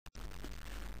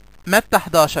متى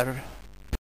 11.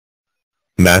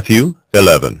 Matthew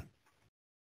 11.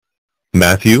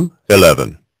 Matthew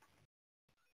 11.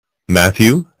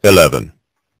 Matthew 11.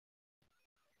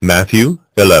 Matthew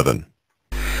 11.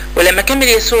 ولما كمل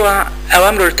يسوع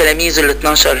أوامره للتلاميذ ال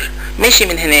 12 مشي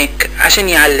من هناك عشان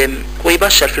يعلم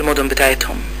ويبشر في المدن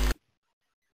بتاعتهم.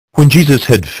 When Jesus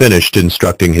had finished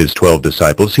instructing his 12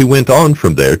 disciples, he went on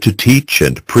from there to teach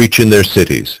and preach in their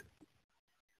cities.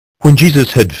 When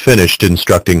Jesus had finished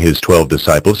instructing his 12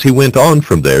 disciples, he went on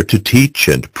from there to teach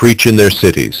and preach in their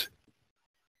cities.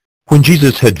 When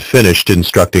Jesus had finished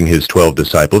instructing his 12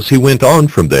 disciples, he went on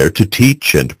from there to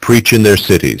teach and preach in their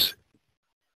cities.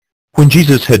 When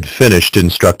Jesus had finished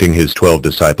instructing his 12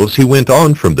 disciples, he went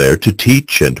on from there to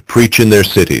teach and preach in their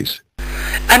cities.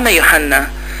 أما يوحنا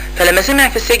فلما سمع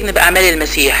في السجن بأعمال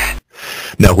المسيح.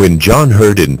 Now when John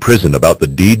heard in prison about the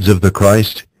deeds of the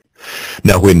Christ,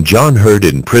 Now when John heard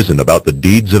in prison about the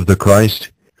deeds of the Christ,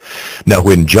 Now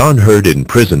when John heard in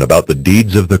prison about the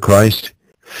deeds of the Christ,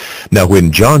 Now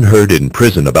when John heard in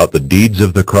prison about the deeds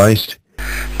of the Christ,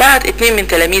 بعت 2 من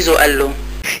تلاميذه قال له.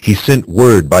 He sent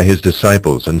word by his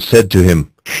disciples and said to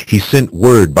him, He sent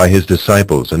word by his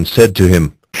disciples and said to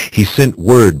him, He sent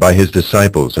word by his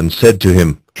disciples and said to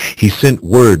him, He sent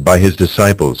word by his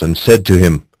disciples and said to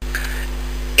him,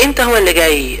 أنت هو اللي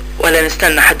جاي ولا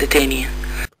نستنى حد تاني؟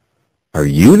 Are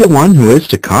you the one who is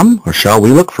to come, or shall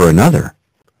we look for another?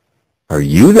 Are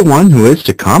you the one who is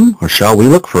to come, or shall we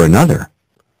look for another?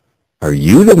 Are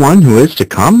you the one who is to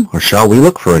come, or shall we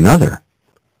look for another?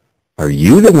 Are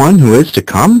you the one who is to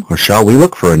come, or shall we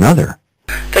look for another?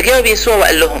 فجاوب يسوع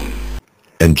وقال لهم.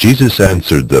 And Jesus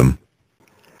answered them.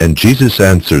 And Jesus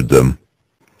answered them.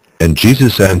 And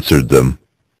Jesus answered them.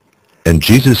 And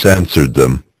Jesus answered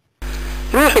them.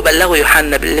 روحوا بلغوا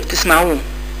يوحنا باللي بتسمعوه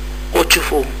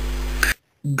وتشوفوه.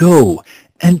 Go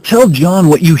and tell John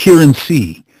what you hear and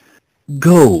see.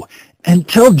 Go and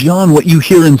tell John what you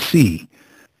hear and see.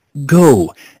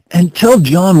 Go and tell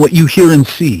John what you hear and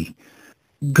see.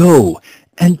 Go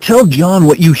and tell John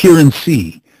what you hear and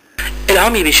see.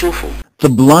 العمي بيشوفوا. The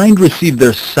blind receive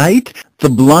their sight. The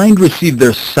blind receive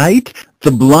their sight.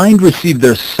 The blind receive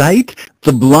their sight.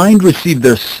 The blind receive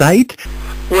their sight.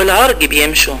 والعرج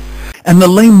بيمشوا. And the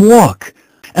lame walk.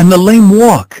 And the lame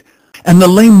walk. And the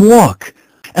lame walk.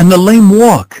 And the lame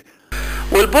walk.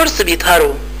 والبرص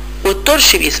بيطهروا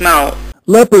والطرش بيسمعوا.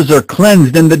 Lepers are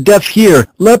cleansed and the deaf hear.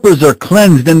 Lepers are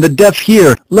cleansed and the deaf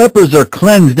hear. Lepers are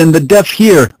cleansed and the deaf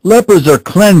hear. Lepers are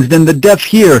cleansed and the deaf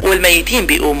hear. والميتين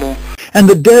بيقوموا. And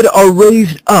the dead are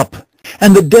raised up.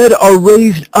 And the dead are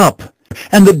raised up.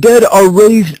 And the dead are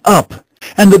raised up.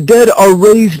 And the dead are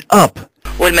raised up.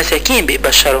 والمساكين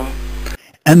بيبشروا.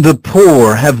 And the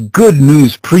poor have good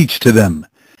news preached to them.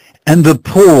 And the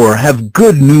poor have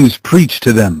good news preached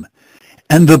to them.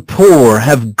 And the poor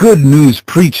have good news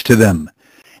preached to them.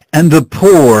 And the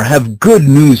poor have good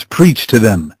news preached to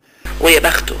them. ويا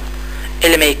بخته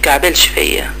اللي ما يتكعبلش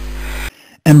فيا.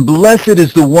 And blessed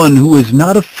is the one who is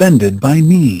not offended by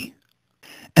me.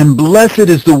 And blessed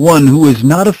is the one who is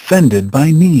not offended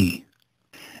by me.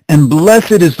 And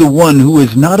blessed is the one who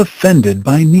is not offended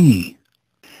by me.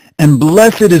 And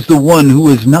blessed is the one who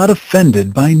is not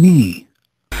offended by me.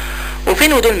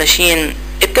 وفين ودول ماشيين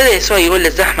ابتدى يسوع يقول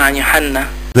للزحمة عن يوحنا.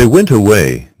 They went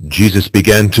away. Jesus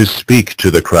began to speak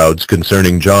to the crowds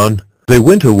concerning John. They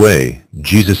went away.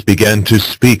 Jesus began to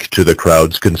speak to the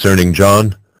crowds concerning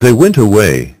John. They went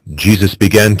away. Jesus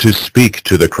began to speak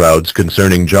to the crowds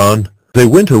concerning John. They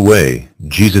went away.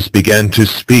 Jesus began to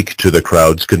speak to the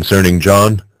crowds concerning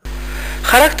John.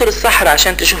 خرجتوا للصحراء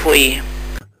عشان تشوفوا ايه؟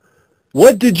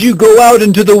 What did you go out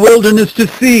into the wilderness to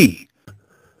see?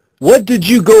 What did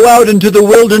you go out into the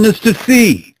wilderness to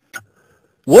see?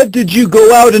 What did you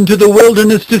go out into the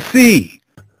wilderness to see?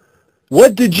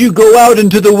 What did you go out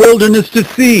into the wilderness to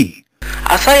see?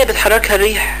 عصاية بتحركها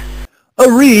الريح. A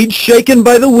reed shaken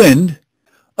by the wind.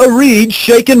 A reed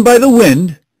shaken by the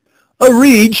wind. A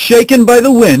reed shaken by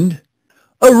the wind.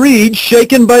 A reed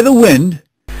shaken by the wind.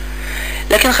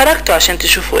 لكن خرجتوا عشان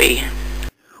تشوفوا ايه؟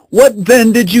 What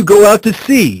then did you go out to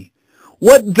see?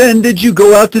 What then did you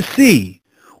go out to see?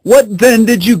 What then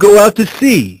did you go out to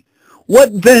see?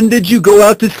 What then did you go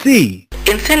out to see?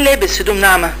 إنسان لابس هدوم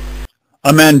ناعمة.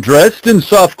 A man dressed in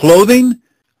soft clothing?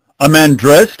 A man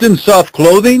dressed in soft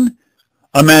clothing?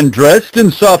 A man dressed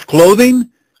in soft clothing?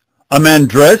 A man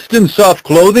dressed in soft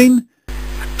clothing?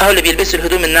 أهو اللي بيلبسوا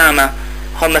الهدوم الناعمة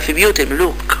هم في بيوت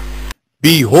الملوك.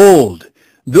 Behold,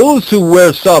 those who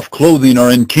wear soft clothing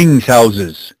are in kings'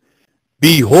 houses.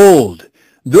 Behold,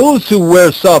 those who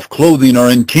wear soft clothing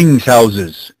are in kings'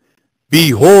 houses.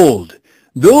 Behold,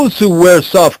 those who wear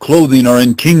soft clothing are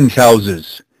in kings'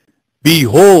 houses.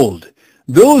 Behold,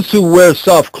 those who wear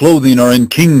soft clothing are in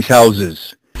kings'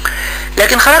 houses.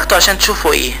 لكن خرجتوا عشان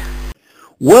تشوفوا ايه؟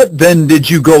 What then did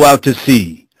you go out to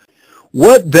see?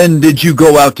 What then did you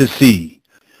go out to see?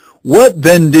 What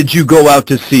then did you go out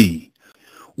to see?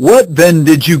 What then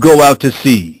did you go out to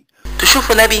see?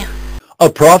 تشوفوا نبي؟ A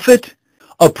prophet?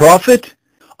 A prophet?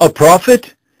 A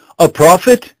prophet? A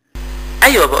prophet?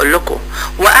 ايوه بقول لكم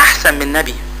واحسن من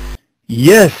نبي.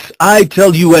 Yes, I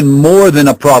tell you, and more than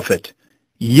a prophet.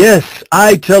 Yes,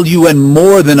 I tell you, and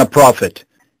more than a prophet.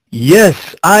 Yes,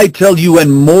 I tell you, and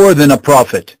more than a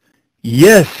prophet.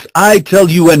 Yes, I tell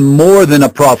you, and more than a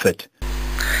prophet.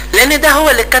 لأن ده هو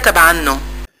اللي اتكتب عنه.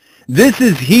 This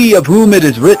is he of whom it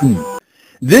is written.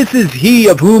 This is he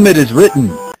of whom it is written.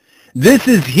 This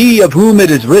is he of whom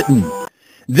it is written.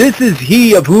 This is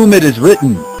he of whom it is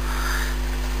written.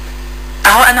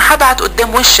 اهو انا هبعت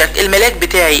قدام وشك الملاك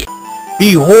بتاعي.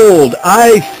 Behold,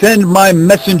 I send my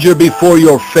messenger before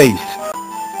your face.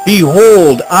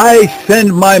 Behold, I send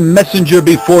my messenger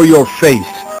before your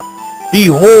face.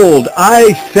 Behold, I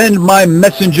send my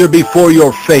messenger before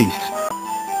your face.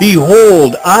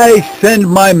 Behold, I send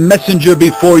my messenger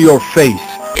before your face.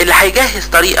 اللي هيجهز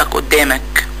طريقك قدامك.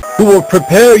 Who will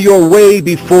prepare your way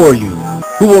before you.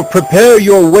 Who will prepare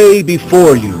your way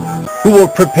before you. Who will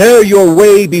prepare your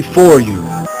way before you.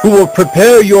 Who will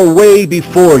prepare your way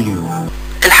before you.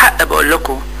 الحق بقول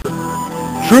لكم.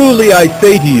 Truly I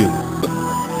say to you.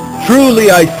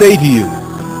 Truly I say to you.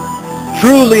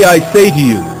 Truly I say to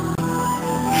you.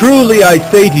 Truly I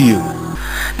say to you.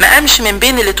 ما قامش من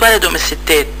بين اللي اتولدوا من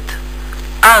الستات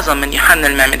أعظم من يوحنا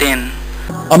المعمدان.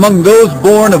 Among those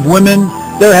born of women,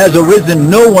 there has arisen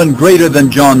no one greater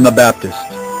than John the Baptist.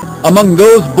 Among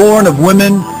those born of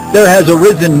women, there has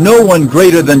arisen no one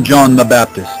greater than John the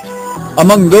Baptist.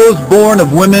 Among those born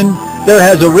of women, there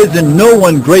has arisen no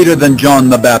one greater than John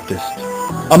the Baptist.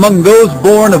 Among those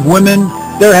born of women,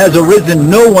 there has arisen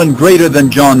no one greater than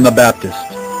John the Baptist.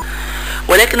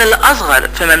 ولكن اللي أصغر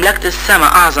في مملكة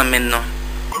السماء أعظم منه.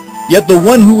 Yet the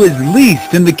one who is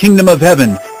least in the kingdom of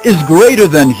heaven is greater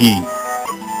than he.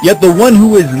 Yet the one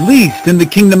who is least in the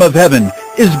kingdom of heaven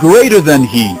is greater than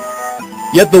he.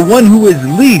 Yet the one who is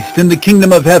least in the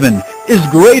kingdom of heaven is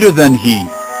greater than he.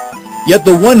 Yet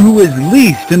the one who is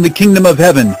least in the kingdom of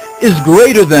heaven is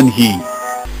greater than he.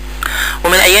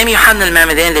 ومن أيام يوحنا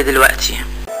المعمدان لدلوقتي.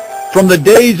 From the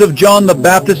days of John the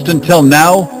Baptist until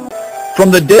now,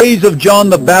 from the days of John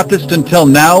the Baptist until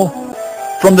now,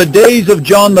 from the days of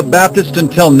John the Baptist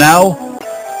until now,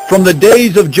 from the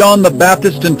days of John the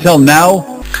Baptist until now,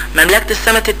 مملكة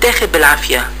السماء تتاخد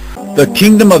بالعافية. the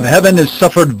kingdom of heaven has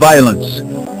suffered violence.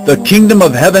 The kingdom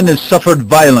of heaven has suffered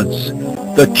violence.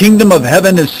 The kingdom of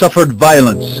heaven has suffered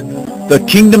violence. The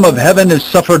kingdom of heaven has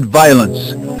suffered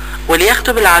violence. واللي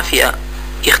ياخدوا بالعافية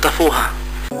يخطفوها.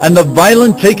 And the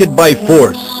violent take it by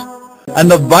force.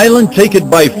 And the violent take it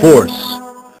by force.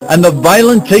 And the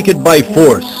violent take it by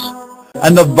force.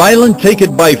 And the violent take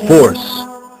it by force.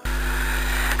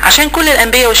 عشان كل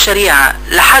الأنبياء والشريعة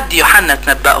لحد يوحنا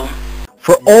تنبأوا.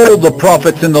 For all the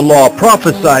prophets in the law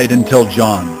prophesied until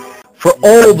John. For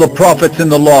all the prophets in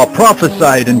the law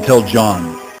prophesied until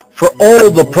John. For all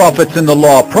the prophets in the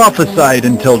law prophesied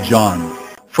until John.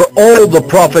 For all the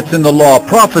prophets in the law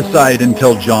prophesied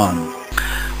until John.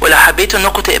 ولو حبيتوا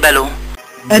انكم تقبلوا.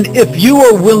 And if you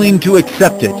are willing to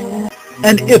accept it,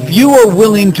 and if you are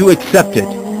willing to accept it,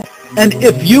 and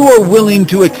if you are willing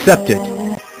to accept it,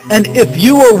 and if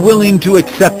you are willing to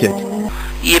accept it,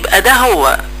 يبقى ده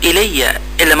هو إيليا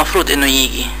اللي مفروض انه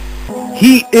يجي.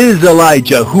 he is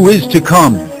Elijah who is to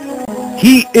come.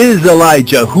 He is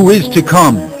Elijah who is to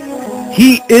come.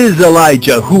 He is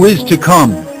Elijah who is to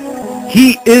come.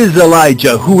 He is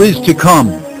Elijah who is to come.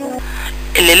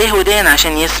 اللي له ودان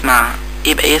عشان يسمع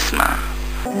يبقى يسمع.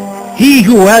 He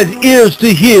who has ears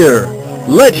to hear,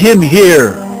 let him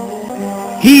hear.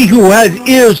 He who has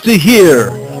ears to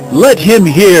hear, let him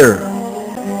hear.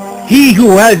 He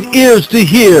who has ears to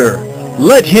hear,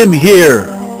 let him hear.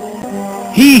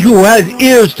 He who has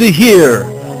ears to hear,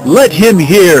 let him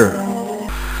hear.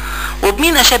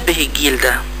 وبمين أشبه الجيل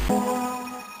ده؟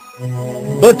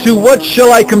 But to what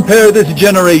shall I compare this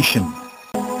generation?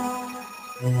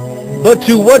 But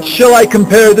to what shall I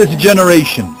compare this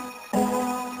generation?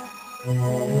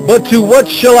 But to what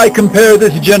shall I compare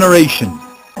this generation?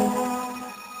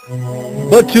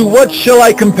 But to what shall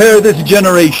I compare this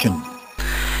generation?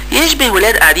 يشبه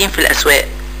ولاد قاعدين في الأسواق.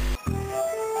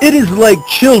 It is like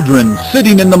children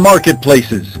sitting in the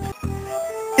marketplaces.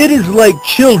 It is like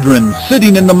children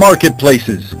sitting in the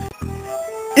marketplaces.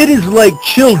 It is like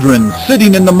children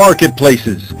sitting in the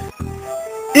marketplaces.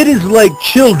 It is like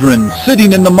children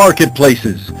sitting in the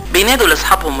marketplaces. بينادوا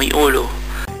لأصحابهم ويقولوا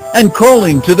and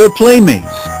calling to their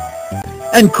playmates,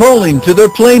 and calling to their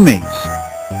playmates,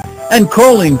 and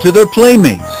calling to their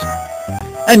playmates,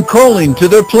 and calling to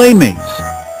their playmates.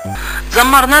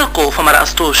 زمرنا لكم فما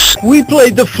رقصتوش. We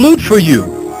played the flute for you,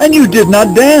 and you did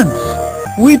not dance.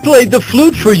 We played the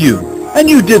flute for you, and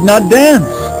you did not dance.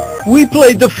 We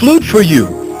played the flute for you,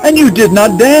 and you did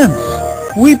not dance.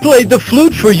 We played the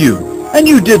flute for you, and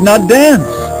you did not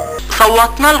dance.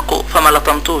 صوتنا لكم فما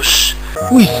لطمتوش.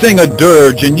 We sang a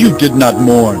dirge and you did not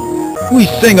mourn. We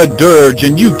sang a dirge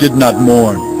and you did not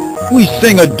mourn. We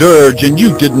sang a dirge and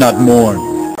you did not mourn.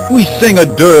 We sang a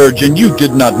dirge and you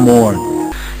did not mourn.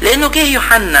 لأنه جه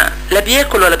يوحنا لا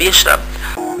بياكل ولا بيشرب.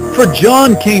 For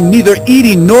John came neither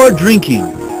eating nor drinking.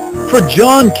 For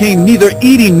John came neither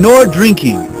eating nor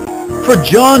drinking. For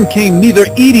John came neither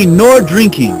eating nor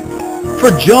drinking.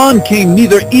 For John came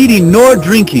neither eating nor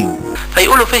drinking.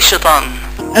 فيقولوا فيه الشيطان.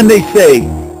 And they say,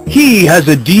 he has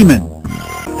a demon.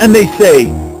 And they say,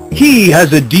 he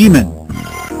has a demon.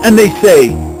 And they say,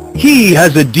 he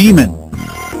has a demon.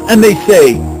 And they say,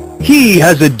 he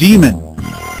has a demon.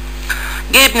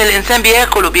 جه ابن الإنسان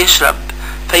بياكل وبيشرب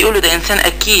فيقولوا ده إنسان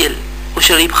أكيل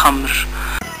وشريب خمر.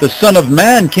 The Son of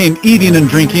Man came eating and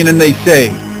drinking and they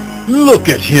say, look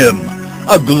at him,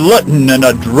 a glutton and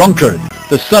a drunkard.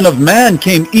 The Son of Man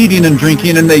came eating and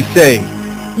drinking and they say,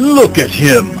 look at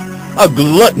him, a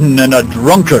glutton and a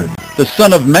drunkard. The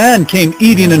Son of Man came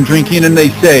eating and drinking and they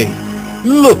say,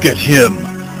 look at him,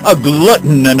 a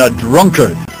glutton and a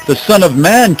drunkard. The Son of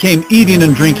Man came eating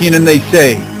and drinking and they say,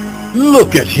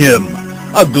 look at him,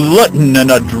 a glutton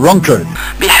and a drunkard.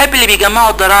 بيحب اللي بيجمعوا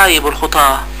الضرايب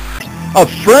والخطاة. A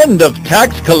friend of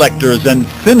tax collectors and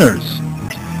sinners.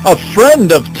 A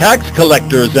friend of tax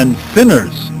collectors and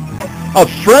sinners. A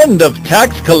friend of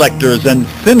tax collectors and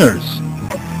sinners.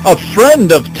 A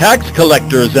friend of tax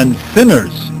collectors and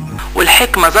sinners.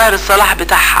 والحكمة ظاهر الصلاح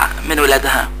بتاعها من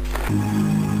ولادها.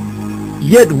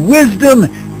 Yet wisdom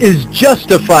is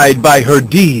justified by her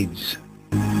deeds.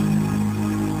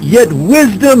 Yet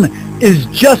wisdom is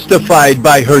justified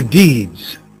by her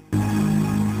deeds.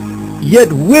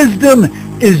 Yet wisdom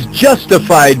is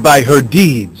justified by her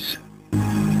deeds.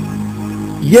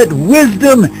 Yet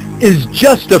wisdom is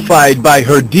justified by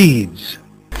her deeds.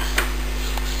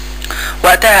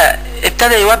 وقتها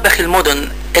ابتدى يوبخ المدن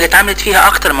اللي اتعملت فيها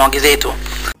أكتر معجزاته.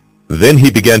 Then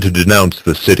he began to denounce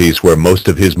the cities where most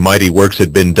of his mighty works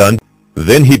had been done.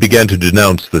 Then he began to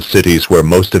denounce the cities where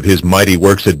most of his mighty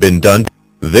works had been done.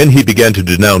 Then he began to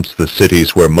denounce the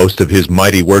cities where most of his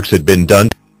mighty works had been done.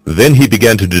 Then he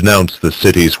began to denounce the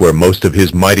cities where most of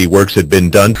his mighty works had been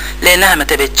done. لأنها ما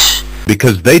تابتش.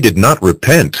 Because they did not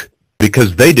repent.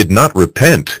 Because they did not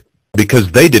repent.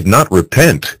 Because they did not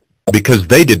repent. Because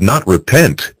they did not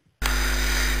repent.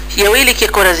 يا ويلك يا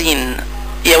كورازين.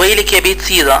 يا ويلك يا بيت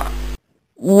صيدا.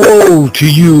 Woe to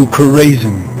you,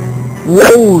 Chorazin!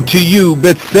 Woe to you,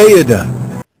 Bethsaida!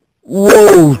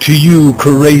 Woe to you,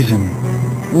 Chorazin!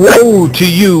 Woe to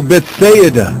you,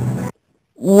 Bethsaida!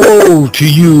 Woe to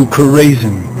you,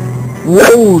 Chorazin!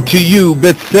 Woe to you,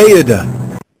 Bethsaida!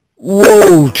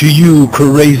 Woe to you,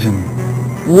 Chorazin!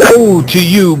 Woe to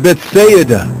you,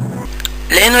 Bethsaida!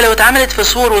 لأنه لو اتعملت في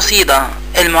صور وصيدا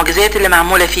المعجزات اللي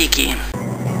معمولة فيكي.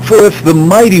 For if the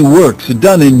mighty works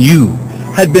done in you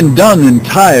had been done in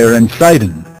Tyre and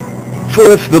Sidon,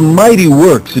 for if the mighty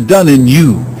works done in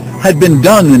you had been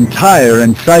done in Tyre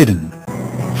and Sidon,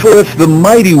 for if the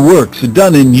mighty works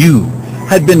done in you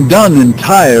had been done in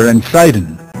Tyre and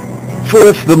Sidon, for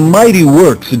if the mighty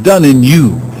works done in you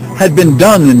had been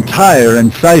done in Tyre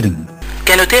and Sidon,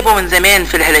 كانوا تابوا من زمان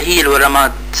في الهلاهيل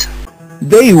والرماد.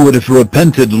 they would have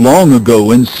repented long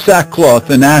ago in sackcloth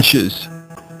and ashes.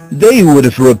 They would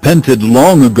have repented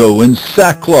long ago in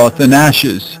sackcloth and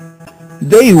ashes.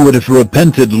 They would have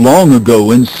repented long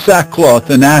ago in sackcloth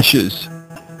and ashes.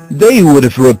 They would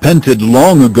have repented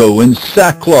long ago in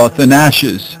sackcloth and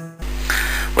ashes.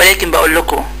 ولكن بقول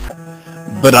لكم.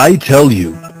 But I tell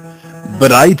you,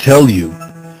 but I tell you,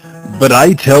 but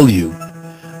I tell you,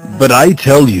 but I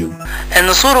tell you.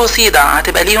 إن صور وصيدا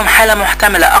هتبقى ليهم حالة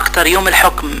محتملة أكتر يوم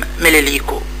الحكم من اللي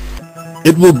ليكوا.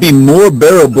 It will be more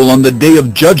bearable on the day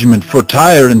of judgment for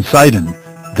Tyre and Sidon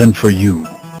than for you.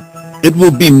 It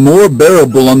will be more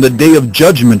bearable on the day of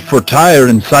judgment for Tyre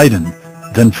and Sidon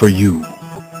than for you.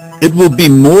 It will be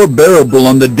more bearable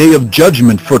on the day of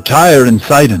judgment for Tyre and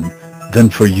Sidon than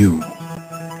for you.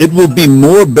 It will be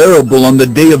more bearable on the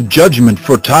day of judgment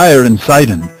for Tyre and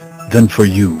Sidon than for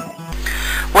you.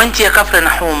 وانت يا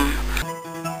كفرنحوم.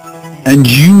 And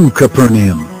you,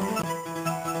 Capernaum.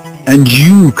 And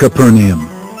you, Capernaum.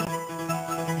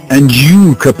 And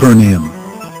you, Capernaum.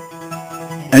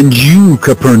 And you,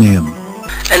 Capernaum.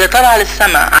 اللي طلع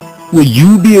للسماء. Will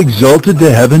you be exalted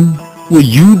to heaven? Will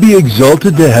you be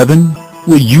exalted to heaven?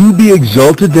 Will you be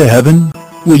exalted to heaven?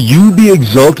 Will you be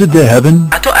exalted to heaven?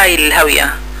 هتقعي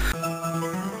للهاوية.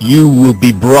 You will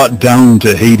be brought down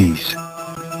to Hades.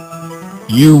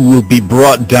 You will be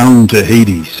brought down to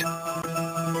Hades.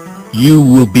 You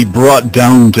will be brought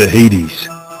down to Hades.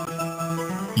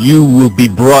 You will be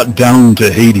brought down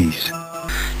to Hades.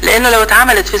 لأنه لو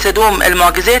اتعملت في سدوم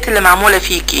المعجزات اللي معمولة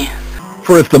فيكي.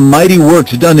 For if the mighty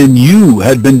works done in you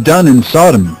had been done in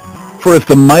Sodom, for if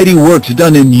the mighty works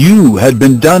done in you had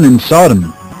been done in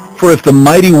Sodom, for if the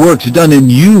mighty works done in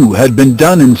you had been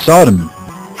done in Sodom,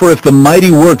 for if the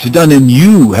mighty works done in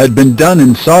you had been done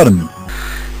in Sodom,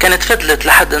 كانت فضلت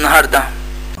لحد النهاردة.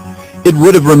 it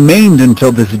would have remained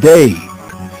until this day.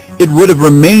 It would have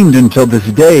remained until this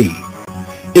day.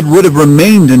 It would have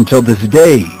remained until this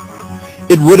day.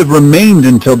 It would have remained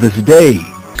until this day.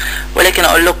 ولكن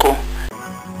أقول لكم.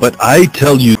 But I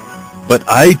tell you, but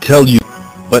I tell you,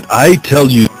 but I tell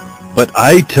you, but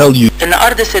I tell you. إن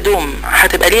أرض سدوم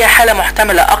هتبقى ليها حالة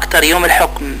محتملة أكتر يوم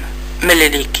الحكم من اللي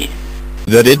ليكي.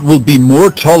 That it will be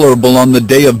more tolerable on the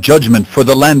day of judgment for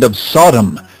the land of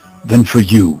Sodom than for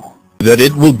you. That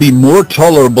it will be more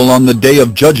tolerable on the day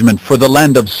of judgment for the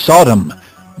land of Sodom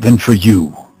than for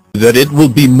you. That it will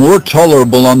be more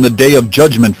tolerable on the day of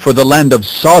judgment for the land of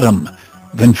Sodom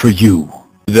than for you.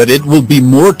 That it will be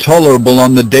more tolerable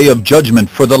on the day of judgment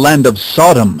for the land of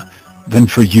Sodom than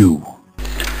for you.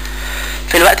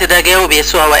 في الوقت ده جاوب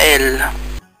يسوع وقال.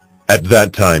 At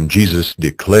that time Jesus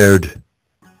declared.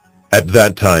 At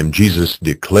that time Jesus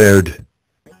declared.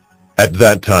 At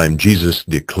that time Jesus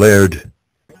declared.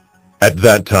 At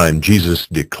that time Jesus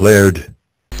declared.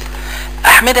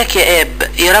 أحمدك يا آب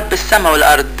يا رب السماء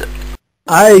والأرض.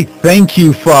 I thank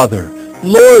you, Father,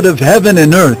 Lord of heaven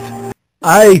and earth.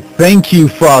 I thank you,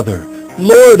 Father,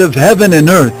 Lord of heaven and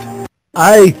earth.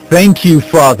 I thank you,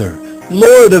 Father,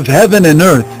 Lord of heaven and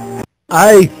earth.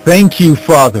 I thank you,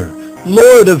 Father,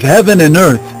 Lord of heaven and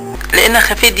earth. لأن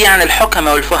خفيت دي عن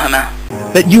الحكمة والفهمة.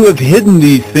 That you have hidden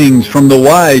these things from the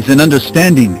wise and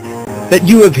understanding. That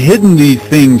you have hidden these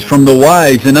things from the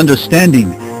wise and understanding.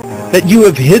 That you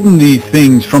have hidden these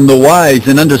things from the wise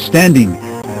and understanding.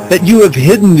 That you have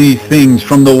hidden these things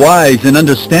from the wise and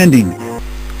understanding.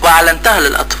 وأعلنتها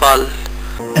للأطفال.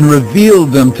 And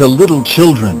revealed them to little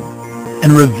children.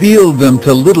 And revealed them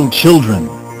to little children.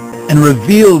 And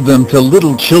revealed them to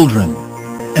little children.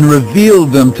 And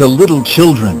revealed them to little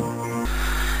children.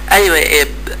 أيوة يا آب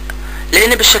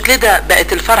لأن بالشكل ده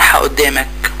بقت الفرحة قدامك.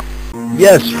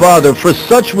 Yes, Father, for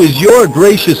such was your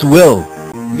gracious will.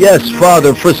 Yes,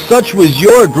 Father, for such was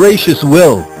your gracious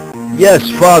will. Yes,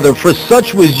 Father, for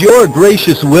such was your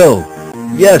gracious will.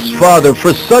 Yes, Father,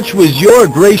 for such was your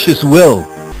gracious will.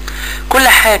 كل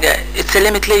حاجة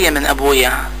اتسلمت ليا من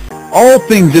أبويا. All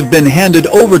things have been handed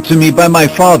over to me by my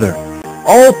Father.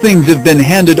 All things have been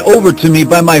handed over to me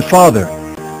by my Father.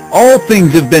 All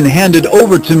things have been handed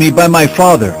over to me by my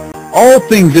Father. All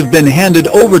things have been handed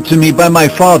over to me by my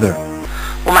Father.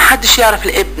 ومحدش يعرف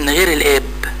الابن غير الاب.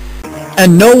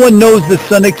 And no one knows the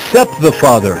Son except the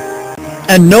Father.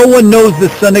 And no one knows the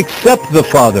Son except the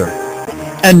Father.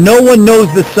 And no one knows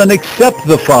the Son except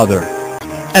the Father.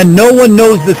 And no one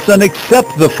knows the Son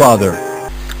except the Father.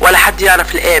 ولا حد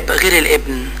يعرف الاب غير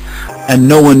الابن. And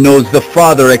no one knows the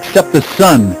Father except the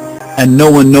Son. And no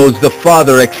one knows the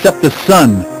Father except the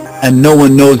Son. And no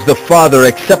one knows the Father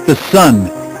except the Son.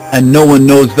 And no one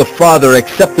knows the Father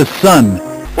except the Son.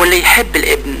 واللي يحب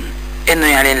الابن انه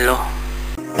يعلن له.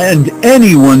 And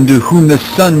anyone to whom the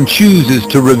Son chooses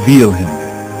to reveal him.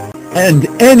 And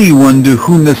anyone to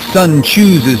whom the Son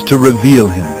chooses to reveal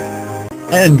him.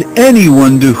 And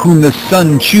anyone to whom the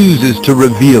Son chooses to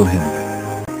reveal him.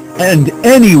 And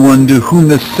anyone to whom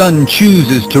the Son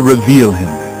chooses to reveal him.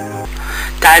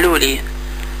 تعالوا لي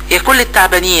يا كل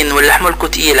التعبانين واللي حمولكوا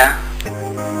تقيلة.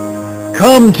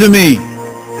 Come to me,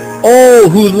 all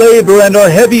who labor and are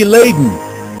heavy laden.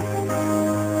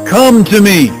 Come to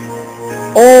me,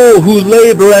 all who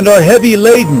labor and are heavy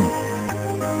laden.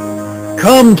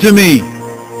 Come to me,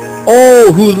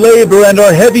 all who labor and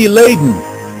are heavy laden.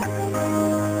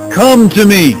 Come to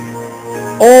me,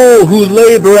 all who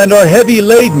labor and are heavy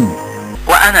laden.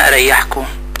 وأنا أريحكم.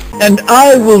 And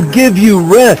I will give you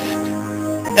rest.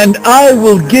 And I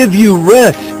will give you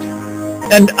rest.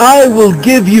 And I will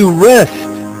give you rest.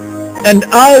 And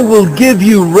I will give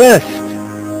you rest.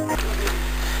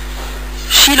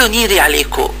 شيلوا نيري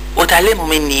عليكم وتعلموا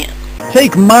مني.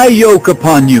 Take my yoke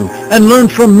upon you and learn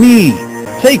from me.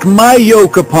 Take my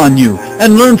yoke upon you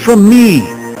and learn from me.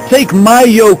 Take my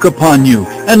yoke upon you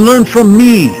and learn from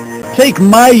me. Take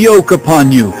my yoke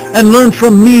upon you and learn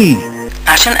from me.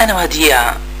 عشان أنا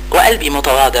وديع وقلبي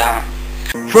متواضع.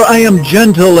 For I am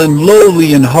gentle and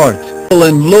lowly in heart,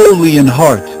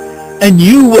 and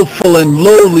you will fall and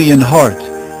lowly in heart,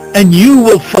 and you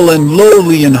will fall and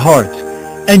lowly in heart,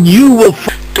 and you will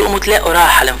تقوموا تلاقوا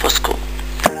راحة لأنفسكم.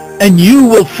 And you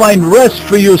will find rest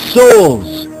for your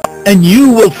souls, and you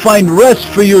will find rest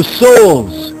for your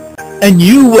souls, and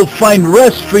you will find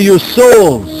rest for your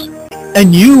souls,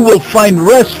 and you will find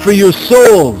rest for your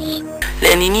souls.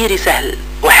 لأن نيري سهل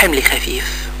وحملي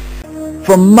خفيف.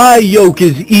 For my yoke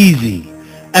is easy,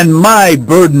 and my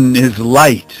burden is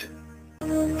light.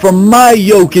 For my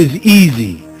yoke is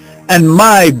easy, and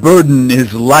my burden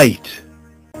is light.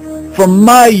 For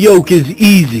my yoke is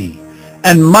easy,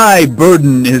 and my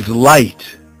burden is light.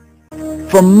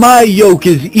 For my yoke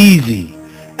is easy,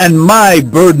 and my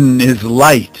burden is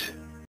light.